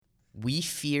We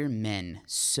fear men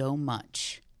so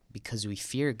much because we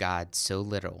fear God so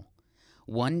little.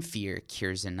 One fear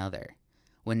cures another.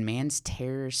 When man's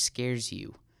terror scares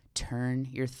you, turn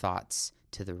your thoughts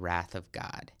to the wrath of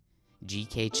God.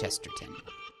 G.K. Chesterton.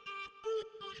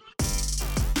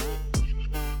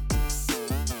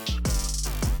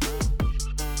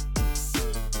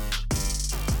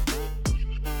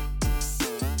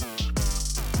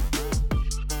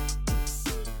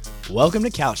 Welcome to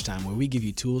Couch Time, where we give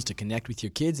you tools to connect with your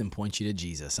kids and point you to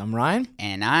Jesus. I'm Ryan.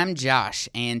 And I'm Josh.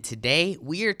 And today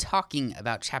we are talking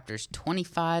about chapters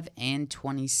 25 and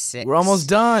 26. We're almost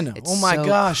done. It's oh my so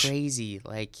gosh. crazy.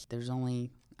 Like, there's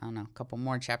only, I don't know, a couple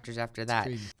more chapters after that.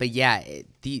 Crazy. But yeah,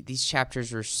 these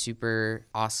chapters were super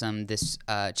awesome. This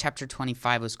chapter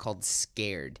 25 was called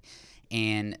Scared.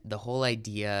 And the whole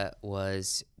idea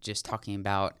was just talking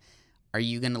about, are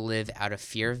you going to live out of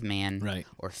fear of man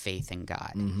or faith in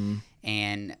God? Mm-hmm.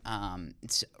 And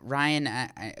Ryan,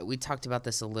 we talked about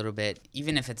this a little bit,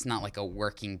 even if it's not like a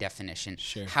working definition.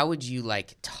 Sure. How would you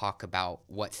like talk about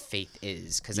what faith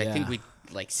is? Because I think we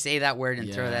like say that word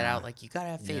and throw that out, like you gotta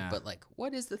have faith, but like,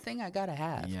 what is the thing I gotta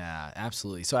have? Yeah,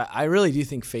 absolutely. So I really do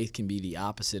think faith can be the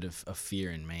opposite of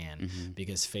fear in man,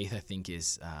 because faith, I think,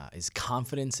 is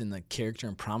confidence in the character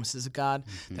and promises of God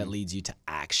that leads you to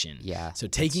action. Yeah. So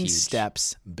taking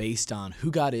steps based on who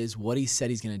God is, what He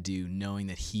said He's going to do, knowing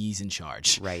that He's in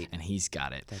charge, and He's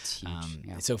got it. That's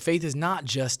huge. So faith is not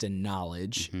just a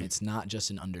knowledge; it's not just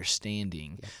an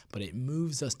understanding, but it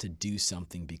moves us to do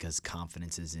something because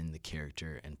confidence is in the character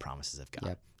and promises of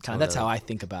God. Totally. That's how I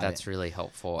think about it. That's really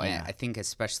helpful. And I think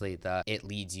especially it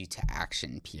leads you to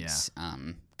action piece.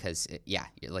 Because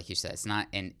like you said, it's not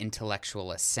an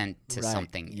intellectual assent to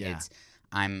something. It's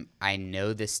I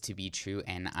know this to be true,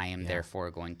 and I am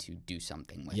therefore going to do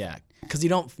something with it. Because you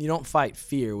don't fight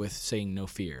fear with saying no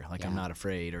fear, like I'm not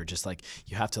afraid, or just like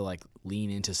you have to like lean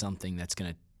into something that's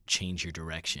going to change your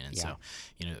direction. And so,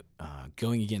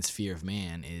 going against fear of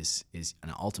man is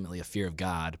ultimately a fear of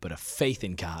God, but a faith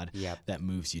in God that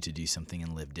moves you to do something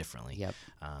and live differently.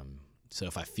 So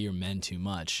if I fear men too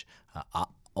much,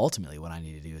 ultimately what I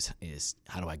need to do is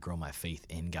how do I grow my faith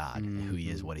in God and who He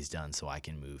is, what He's done, so I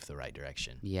can move the right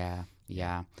direction. Yeah.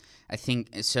 I think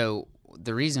so.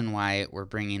 The reason why we're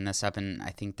bringing this up, and I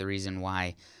think the reason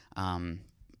why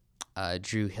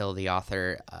Drew Hill, the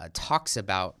author, talks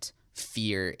about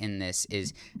fear in this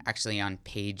is actually on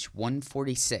page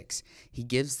 146. He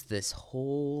gives this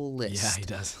whole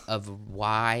list of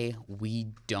why we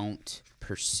don't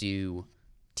pursue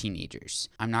teenagers.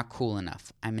 I'm not cool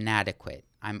enough. I'm inadequate.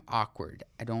 I'm awkward.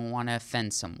 I don't want to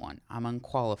offend someone. I'm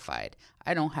unqualified.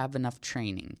 I don't have enough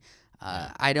training.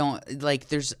 I don't like.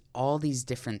 There's all these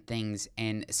different things,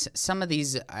 and some of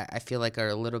these I feel like are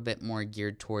a little bit more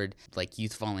geared toward like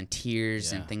youth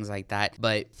volunteers and things like that.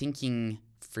 But thinking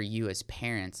for you as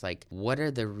parents, like, what are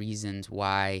the reasons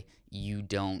why you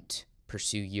don't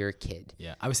pursue your kid?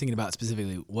 Yeah, I was thinking about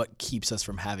specifically what keeps us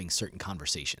from having certain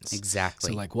conversations.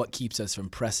 Exactly. So, like, what keeps us from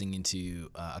pressing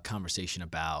into a conversation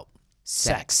about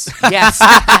sex? Yes,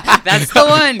 that's the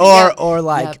one.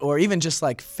 Or even just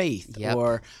like faith,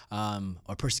 or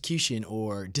persecution,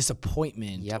 or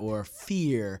disappointment, or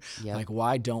fear. Like,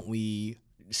 why don't we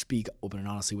speak open and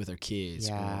honestly with our kids,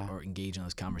 or engage in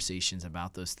those conversations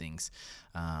about those things?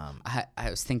 I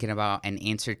was thinking about an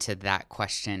answer to that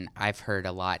question I've heard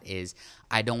a lot is,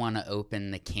 I don't want to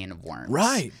open the can of worms.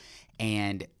 Right.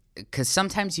 And because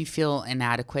sometimes you feel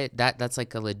inadequate, that's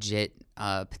like a legit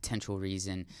potential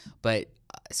reason. But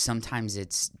sometimes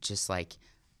it's just like,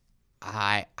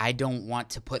 I don't want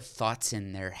to put thoughts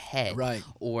in their head,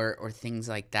 or things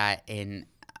like that. And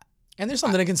there's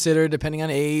something to consider depending on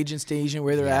age and stage and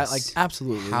where they're at. Like,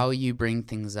 absolutely. How you bring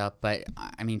things up. But,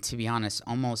 I mean, to be honest,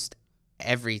 almost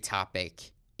every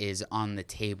topic is on the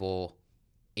table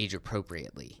age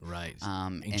appropriately. Right.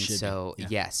 And so,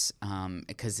 yes,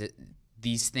 because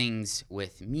these things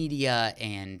with media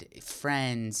and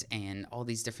friends and all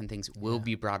these different things will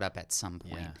be brought up at some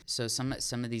point. So some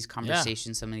of these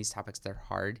conversations, some of these topics, they're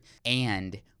hard.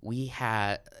 And we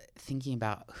have thinking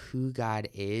about who God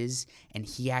is, and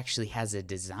He actually has a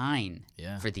design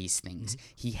for these things.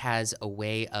 He has a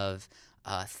way of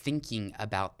thinking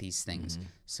about these things.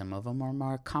 Some of them are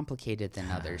more complicated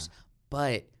than others,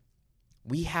 but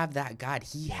we have that God.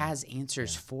 He has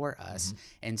answers for us.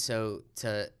 And so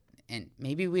and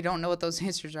maybe we don't know what those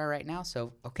answers are right now.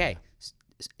 So,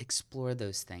 explore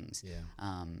those things.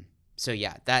 So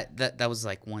that was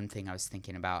like one thing I was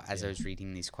thinking about as I was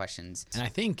reading these questions. And I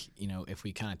think, if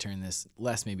we kind of turn this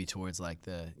less maybe towards like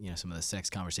the, some of the sex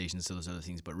conversations, so those other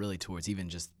things, but really towards even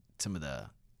just some of the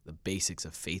the basics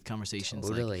of faith conversations.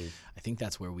 Totally. Like, I think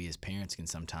that's where we as parents can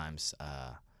sometimes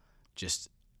just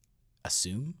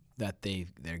assume that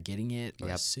they're getting it, or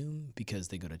assume because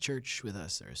they go to church with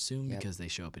us, or assume because they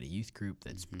show up at a youth group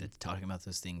that's talking about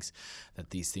those things,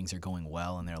 that these things are going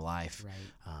well in their life. Right.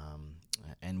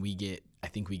 And I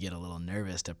think we get a little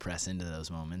nervous to press into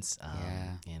those moments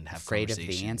and have afraid of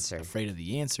conversations. the answer.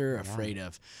 Afraid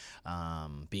of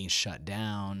being shut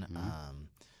down,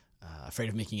 afraid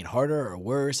of making it harder or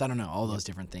worse. I don't know, all those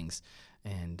different things.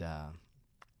 And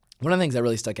one of the things that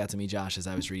really stuck out to me, Josh, as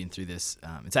I was reading through this,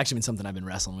 it's actually been something I've been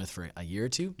wrestling with for a year or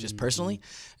two, just personally,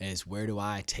 is where do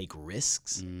I take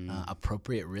risks,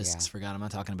 appropriate risks for God. I'm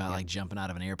not talking about like jumping out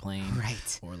of an airplane,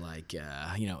 right, or like,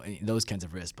 those kinds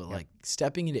of risks, but like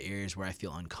stepping into areas where I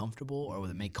feel uncomfortable or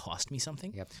that may cost me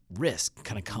something. Risk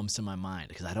kind of comes to my mind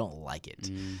because I don't like it.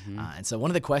 And so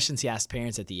one of the questions he asked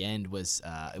parents at the end was,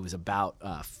 it was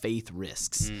about faith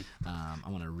risks. I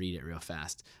want to read it real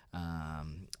fast.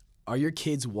 Are your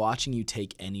kids watching you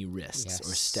take any risks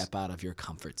or step out of your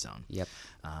comfort zone?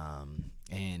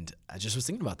 And I just was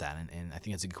thinking about that, and I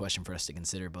think that's a good question for us to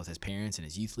consider both as parents and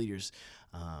as youth leaders.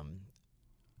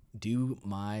 Do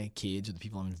my kids, or the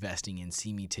people I'm investing in,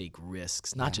 see me take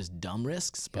risks, not just dumb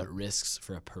risks, but risks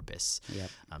for a purpose,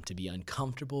 to be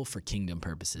uncomfortable for kingdom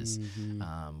purposes,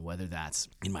 whether that's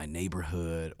in my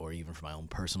neighborhood or even for my own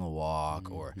personal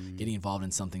walk, or getting involved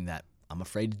in something that I'm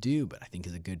afraid to do but I think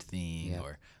is a good thing,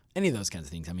 or any of those kinds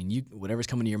of things. I mean, whatever's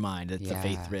coming to your mind, it's a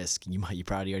faith risk. You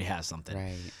probably already have something.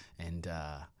 Right. And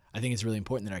I think it's really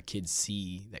important that our kids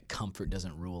see that comfort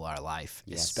doesn't rule our life,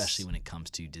 especially when it comes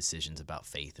to decisions about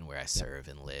faith and where I serve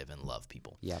and live and love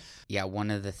people. Yeah, one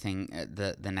of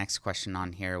the next question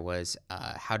on here was,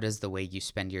 how does the way you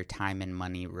spend your time and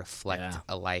money reflect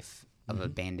a life of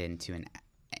abandon to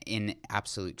in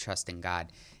absolute trust in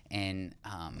God? And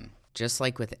just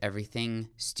like with everything,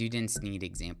 students need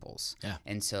examples.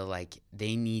 And so like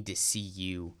they need to see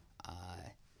you,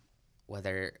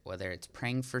 whether it's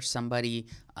praying for somebody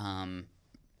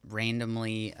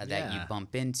randomly that you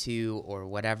bump into or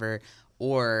whatever,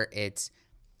 or it's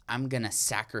I'm going to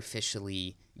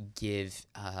sacrificially give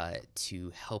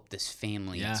to help this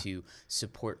family, to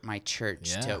support my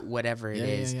church, to whatever it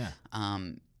is.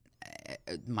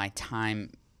 My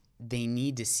time. They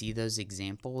need to see those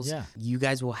examples. You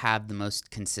guys will have the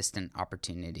most consistent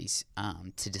opportunities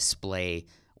to display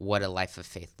what a life of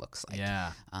faith looks like.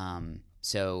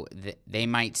 So they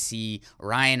might see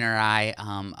Ryan or I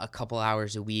a couple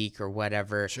hours a week or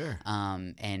whatever,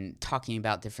 and talking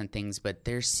about different things, but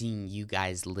they're seeing you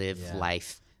guys live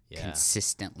life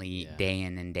consistently day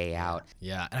in and day out.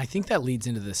 And I think that leads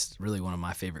into this really one of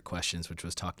my favorite questions, which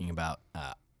was talking about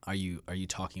are you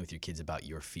talking with your kids about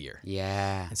your fear?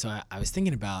 And so I was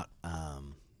thinking about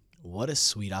what a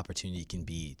sweet opportunity can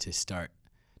be to start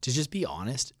to just be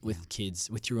honest with kids,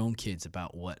 with your own kids,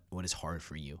 about what is hard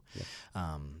for you.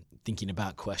 Thinking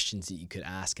about questions that you could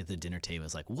ask at the dinner table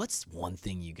is like, what's one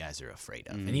thing you guys are afraid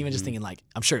of? And even just thinking like,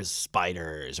 I'm sure it's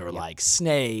spiders or like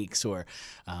snakes, or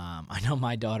I know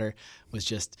my daughter was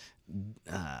just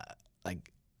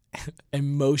like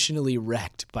emotionally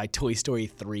wrecked by Toy Story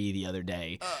 3 the other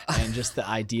day. And just the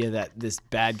idea that this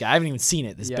bad guy, I haven't even seen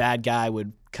it, this bad guy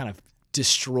would kind of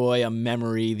destroy a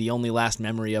memory, the only last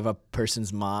memory of a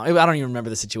person's mom. I don't even remember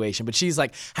the situation, but she's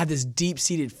like had this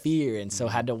deep-seated fear, and so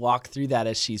had to walk through that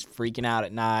as she's freaking out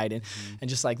at night. And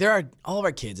just like there are, all of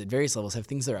our kids at various levels have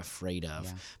things they're afraid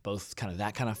of, both kind of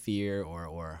that kind of fear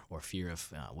or fear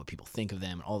of what people think of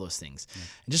them, and all those things.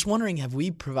 And just wondering, have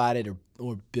we provided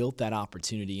or built that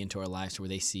opportunity into our lives where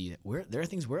they see that there are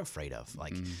things we're afraid of.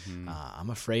 Like I'm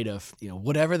afraid of,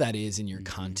 whatever that is in your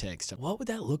context. What would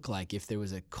that look like if there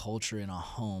was a culture in a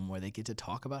home where they get to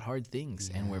talk about hard things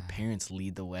and where parents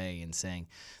lead the way in saying,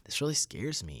 this really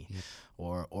scares me.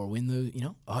 Or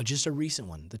when just a recent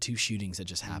one, the 2 shootings that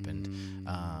just happened,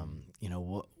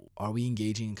 what are we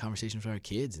engaging in conversations with our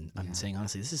kids and saying,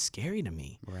 honestly, this is scary to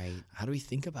me. Right. How do we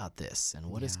think about this? And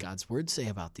what does God's word say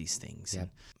about these things? And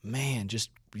man, just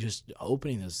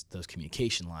opening those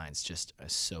communication lines just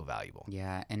is so valuable.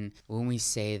 Yeah, and when we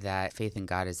say that faith in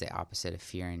God is the opposite of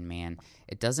fear in man,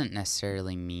 it doesn't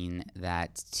necessarily mean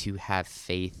that to have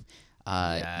faith,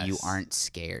 you aren't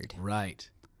scared. Right.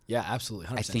 Yeah, absolutely.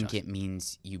 100%, I think Josh. it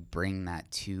means you bring that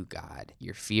to God.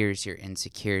 Your fears, your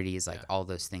insecurities, like all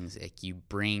those things, like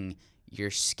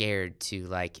you're scared to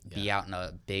be out in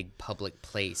a big public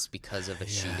place because of a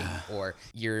shooting, or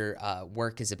your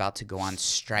work is about to go on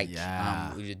strike.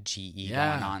 With GE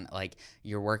going on, like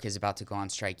your work is about to go on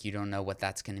strike. You don't know what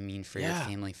that's going to mean for your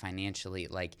family financially.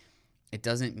 Like it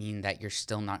doesn't mean that you're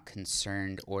still not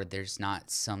concerned or there's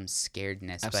not some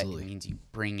scaredness, Absolutely. but it means you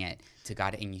bring it to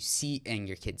God and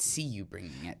your kids see you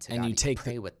bringing it to and God. You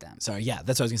pray with them. Sorry, yeah,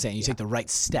 that's what I was gonna say. And you take the right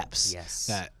steps Yes.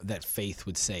 that faith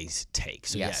would say take.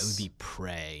 So Yes. it would be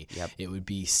pray. Yep. It would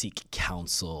be seek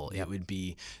counsel. Yep. It would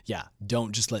be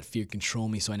don't just let fear control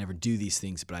me, so I never do these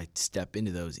things, but I step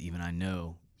into those even I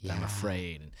know that I'm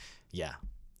afraid. And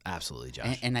absolutely,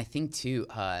 Josh. And I think too,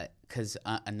 because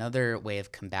another way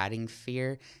of combating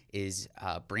fear is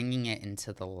bringing it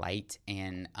into the light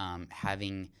and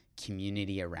having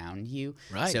community around you.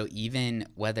 Right. So even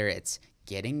whether it's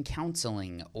getting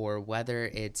counseling or whether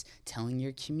it's telling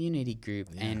your community group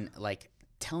and like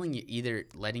either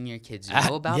letting your kids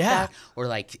know about that or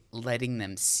like letting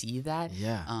them see that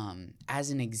as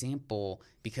an example,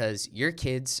 because your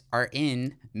kids are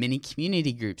in many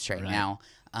community groups right now.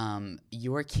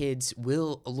 Your kids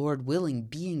will, Lord willing,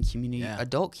 be in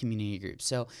adult community groups.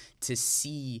 So to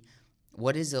see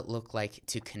what does it look like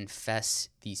to confess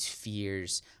these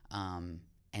fears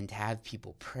and to have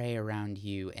people pray around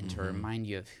you and to remind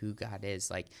you of who God is,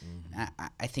 like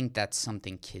I think that's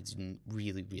something kids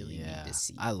really, really need to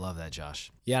see. I love that,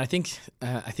 Josh. Yeah, I think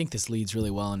this leads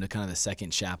really well into kind of the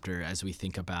second chapter as we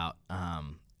think about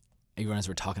even as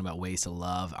we're talking about ways to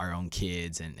love our own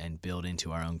kids and build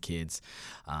into our own kids.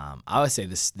 I would say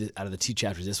this out of the two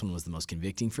chapters, this one was the most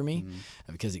convicting for me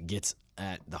because it gets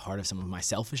at the heart of some of my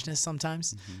selfishness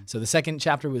sometimes. So the second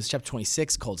chapter was chapter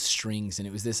 26 called Strings, and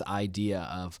it was this idea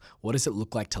of what does it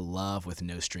look like to love with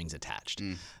no strings attached?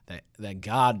 That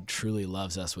God truly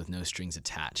loves us with no strings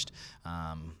attached.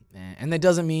 And that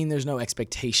doesn't mean there's no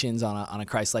expectations on a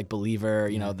Christ-like believer,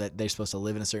 you know, that they're supposed to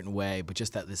live in a certain way, but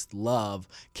just that this love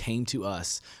came to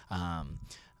us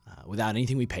without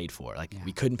anything we paid for. Like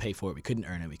we couldn't pay for it, we couldn't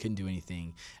earn it, we couldn't do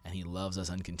anything, and he loves us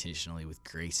unconditionally with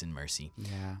grace and mercy.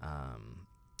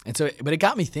 And so, but it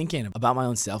got me thinking about my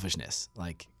own selfishness,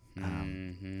 like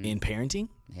in parenting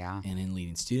and in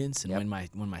leading students, and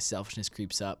when my selfishness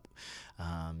creeps up,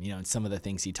 you know, and some of the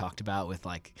things he talked about with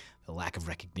like the lack of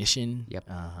recognition,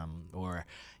 or,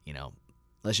 you know,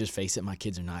 let's just face it, my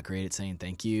kids are not great at saying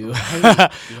thank you.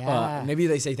 Maybe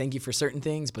they say thank you for certain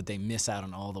things, but they miss out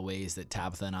on all the ways that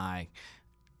Tabitha and I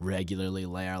regularly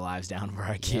lay our lives down for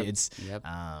our kids.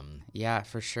 Yeah,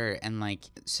 for sure. And like,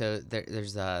 so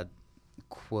there's a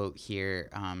quote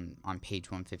here on page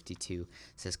 152. It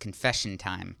says, "Confession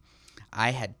time.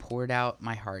 I had poured out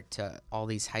my heart to all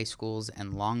these high schools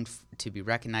and longed to be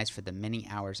recognized for the many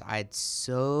hours I had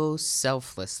so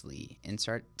selflessly,"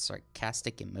 insert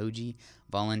sarcastic emoji,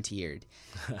 "volunteered."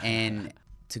 And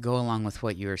to go along with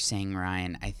what you were saying,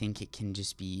 Ryan, I think it can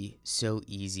just be so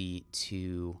easy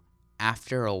to,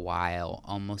 after a while,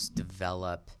 almost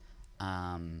develop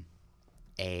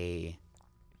a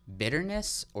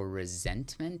bitterness or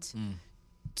resentment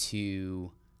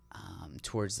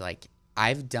towards like,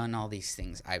 I've done all these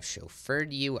things. I've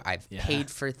chauffeured you. I've paid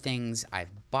for things. I've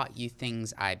bought you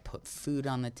things. I put food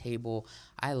on the table.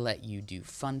 I let you do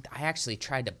fun. I actually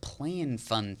tried to plan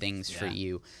fun things for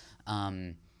you.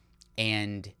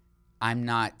 And I'm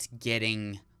not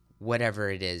getting whatever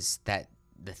it is that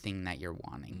the thing that you're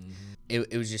wanting.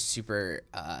 It was just super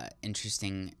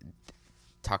interesting.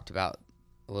 Talked about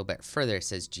a little bit further. It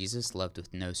says Jesus loved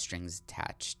with no strings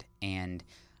attached. And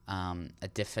a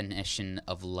definition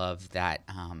of love that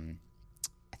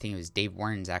I think it was Dave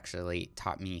Warren's actually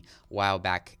taught me a while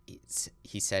back.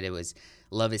 He said it was,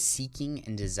 love is seeking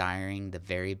and desiring the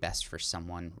very best for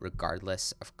someone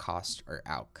regardless of cost or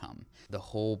outcome. The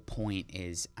whole point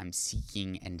is I'm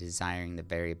seeking and desiring the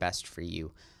very best for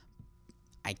you.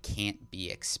 I can't be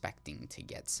expecting to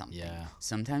get something.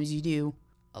 Sometimes you do.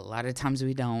 A lot of times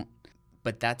we don't.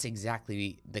 But that's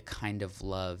exactly the kind of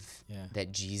love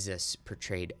that Jesus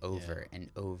portrayed over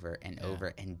and over and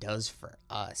over and does for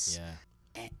us.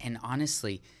 And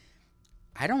honestly,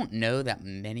 I don't know that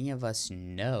many of us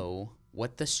know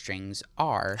what the strings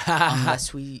are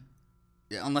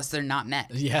unless they're not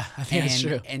met. Yeah, I think that's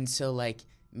true. And so like,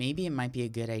 maybe it might be a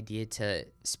good idea to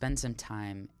spend some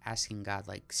time asking God,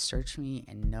 like, search me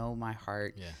and know my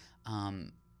heart.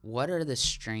 What are the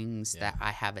strings that I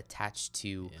have attached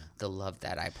to the love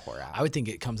that I pour out? I would think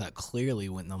it comes out clearly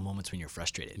when the moments when you're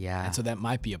frustrated. And so that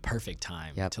might be a perfect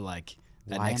time to like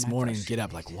that next morning get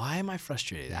up like, why am I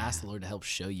frustrated? Ask the Lord to help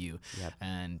show you.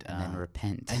 And then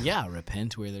repent. And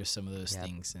repent where there's some of those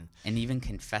things. And even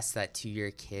confess that to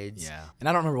your kids. And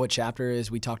I don't remember what chapter it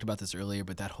is. We talked about this earlier,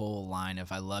 but that whole line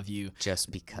of I love you just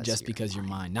because you're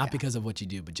mine. Not because of what you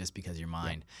do, but just because you're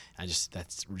mine. That's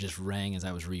just rang as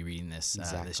I was rereading this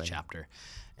this chapter.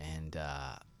 And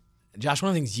Josh, one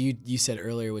of the things you said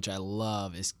earlier, which I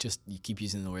love, is just you keep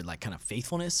using the word like kind of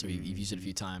faithfulness, or you've used it a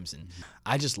few times, and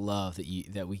I just love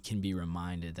that we can be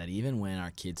reminded that even when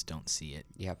our kids don't see it,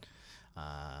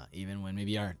 even when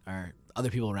maybe our other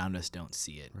people around us don't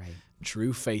see it, right.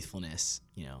 True faithfulness,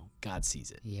 God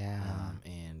sees it. Yeah.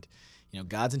 And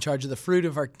God's in charge of the fruit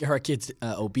of our kids'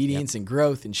 obedience and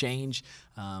growth and change.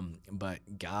 But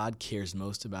God cares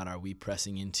most about are we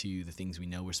pressing into the things we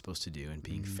know we're supposed to do and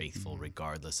being faithful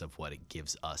regardless of what it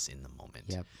gives us in the moment.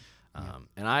 Yep.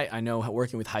 And I know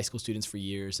working with high school students for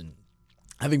years and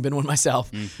having been one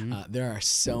myself, there are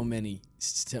so many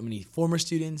former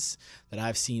students that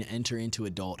I've seen enter into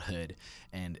adulthood,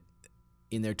 and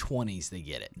in their 20s, they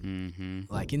get it.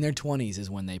 Like in their 20s is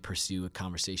when they pursue a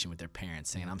conversation with their parents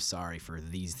saying, I'm sorry for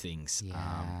these things.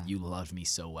 You loved me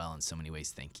so well in so many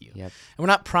ways. Thank you. Yep. And we're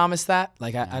not promised that.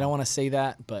 Like, I don't want to say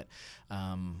that, but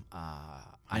I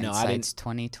know I didn't.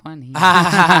 2020.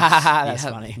 That's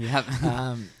funny. Yep.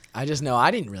 I just know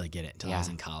I didn't really get it until I was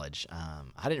in college.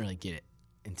 I didn't really get it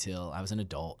until I was an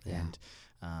adult. And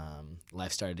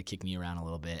life started to kick me around a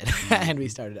little bit, and we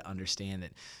started to understand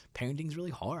that parenting's really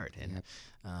hard. And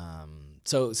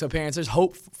so parents, there's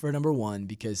hope for number one,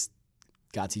 because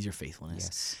God sees your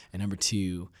faithfulness, and number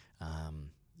two,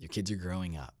 your kids are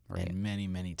growing up, and many,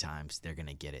 many times they're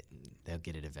gonna get it. They'll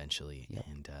get it eventually,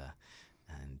 and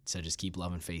so just keep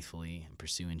loving faithfully and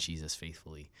pursuing Jesus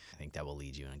faithfully. I think that will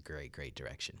lead you in a great, great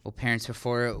direction. Well, parents,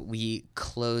 before we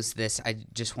close this, I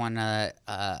just want to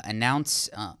announce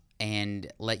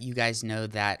and let you guys know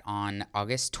that on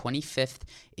August 25th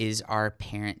is our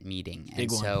parent meeting.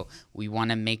 Big one. So we want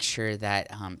to make sure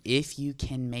that if you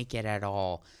can make it at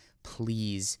all,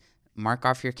 please mark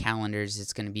off your calendars.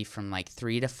 It's going to be from like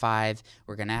 3 to 5.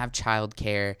 We're going to have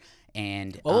childcare.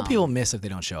 And what will people miss if they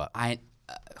don't show up?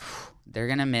 They're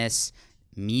going to miss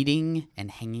meeting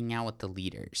and hanging out with the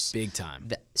leaders. Big time.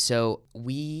 So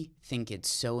we think it's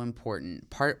so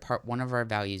important. One of our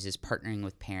values is partnering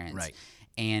with parents. Right.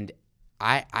 And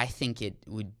I think it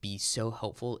would be so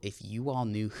helpful if you all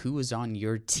knew who was on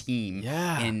your team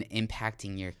in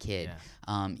impacting your kid.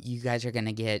 You guys are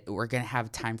we're going to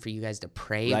have time for you guys to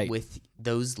pray with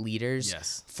those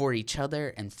leaders for each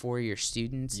other and for your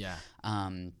students.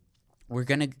 We're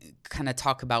going to kind of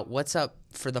talk about what's up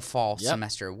for the fall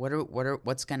semester.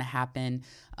 What's going to happen?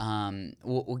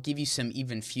 We'll give you some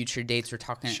even future dates. We're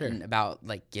talking about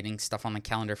like getting stuff on the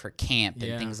calendar for camp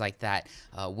and things like that,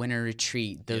 winter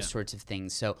retreat, those sorts of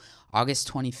things. So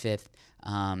August 25th,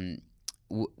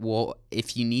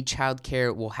 if you need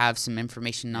childcare, we'll have some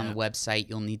information on the website.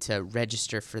 You'll need to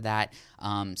register for that.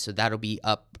 So that'll be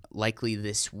up likely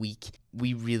this week.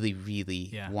 We really,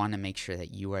 really want to make sure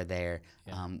that you are there.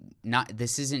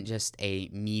 This isn't just a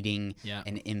meeting,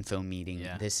 an info meeting.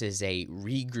 This is a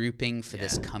regrouping for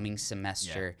this coming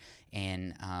semester,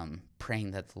 and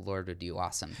praying that the Lord would do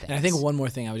awesome things. And I think one more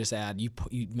thing I would just add, you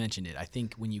mentioned it. I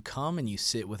think when you come and you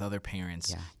sit with other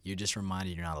parents, you're just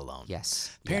reminded you're not alone.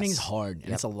 Parenting is hard,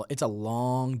 and it's a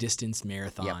long distance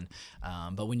marathon.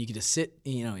 But when you get to sit,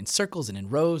 in circles and in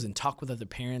rows and talk with other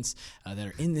parents that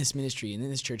are in this ministry and in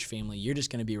this church family, you're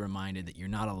just going to be reminded that you're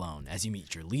not alone. As you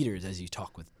meet your leaders, as you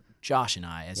talk with Josh and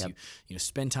I, as you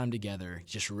spend time together,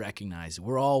 just recognize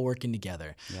we're all working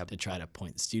together to try to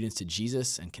point students to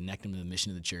Jesus and connect them to the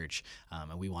mission of the church.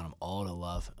 And we want them all to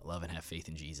love and have faith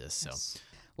in Jesus. So,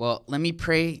 well, let me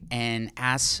pray and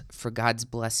ask for God's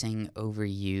blessing over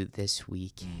you this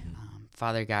week.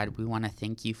 Father God, we want to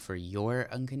thank you for your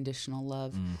unconditional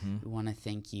love. We want to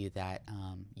thank you that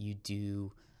you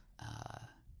do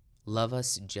love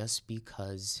us just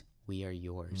because we are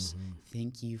yours.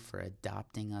 Thank you for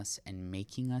adopting us and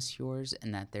making us yours,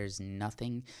 and that there's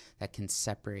nothing that can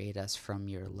separate us from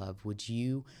your love. Would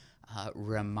you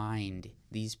remind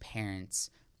these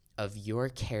parents of your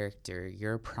character,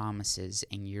 your promises,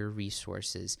 and your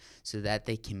resources so that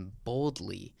they can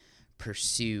boldly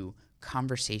pursue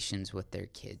conversations with their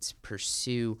kids,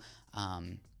 pursue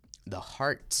the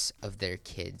hearts of their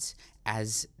kids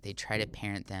as they try to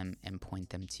parent them and point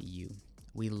them to you.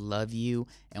 We love you,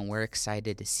 and we're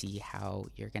excited to see how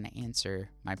you're going to answer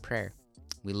my prayer.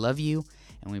 We love you,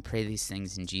 and we pray these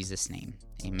things in Jesus' name.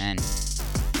 Amen.